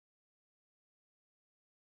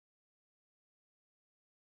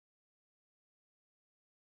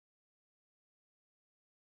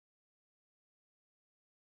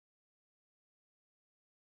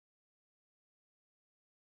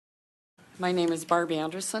My name is Barb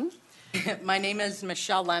Anderson. My name is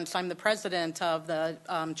Michele Lentz. I'm the president of the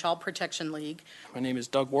Child Protection League. My name is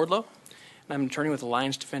Doug Wardlow, and I'm an attorney with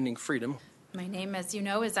Alliance Defending Freedom. My name, as you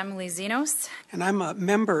know, is Emily Zinos. And I'm a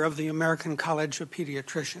member of the American College of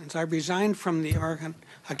Pediatricians. I resigned from the American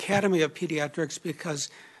Academy of Pediatrics because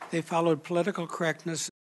they followed political correctness.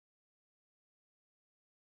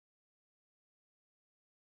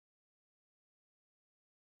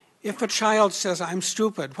 If a child says, I'm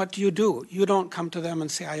stupid, what do? You don't come to them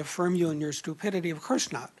and say, I affirm you in your stupidity. Of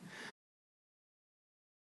course not.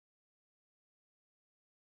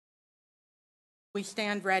 We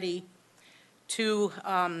stand ready to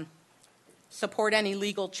support any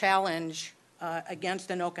legal challenge against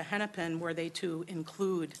Anoka-Hennepin were they to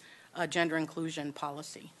include a gender inclusion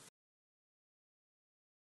policy.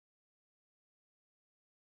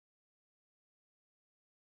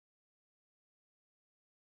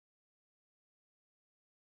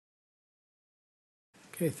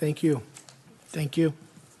 Okay, thank you. Thank you.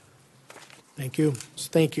 Thank you.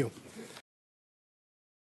 Thank you.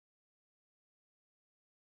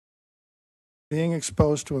 Being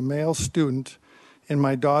exposed to a male student in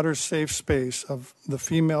my daughter's safe space of the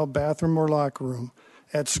female bathroom or locker room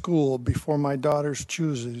at school before my daughter's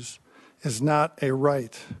chooses is not a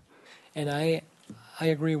right. And I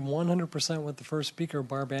agree 100% with the first speaker,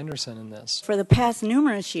 Barb Anderson, in this. For the past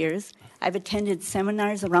numerous years, I've attended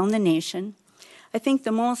seminars around the nation. I think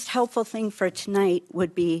the most helpful thing for tonight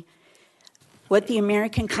would be what the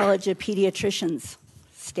American College of Pediatricians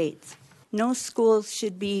states. No schools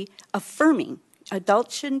should be affirming.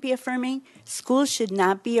 Adults shouldn't be affirming. Schools should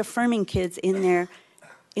not be affirming kids in their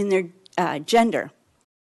gender.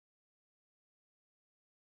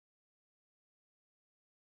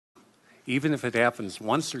 Even if it happens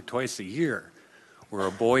once or twice a year, where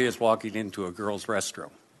a boy is walking into a girl's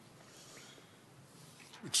restroom,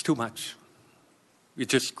 it's too much. It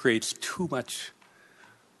just creates too much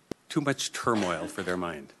turmoil for their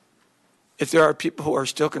mind. If there are people who are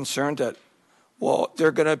still concerned that, well,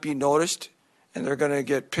 they're going to be noticed and they're going to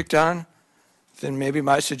get picked on, then maybe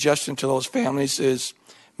my suggestion to those families is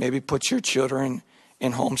maybe put your children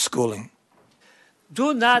in homeschooling.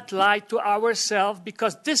 Do not lie to ourselves,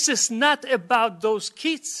 because this is not about those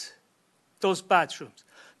kids, those bathrooms.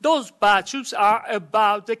 Those bathrooms are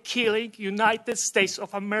about the killing United States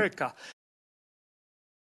of America.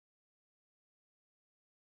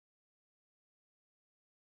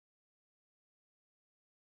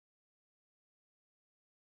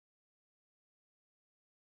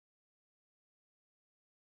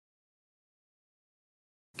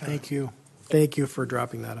 Thank you. Thank you for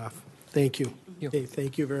dropping that off. Thank you. You. Okay,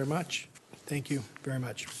 thank you very much. Thank you very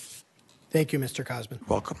much. Thank you, Mr. Cosman.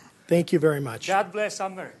 Welcome. Thank you very much. God bless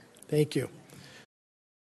America. Thank you.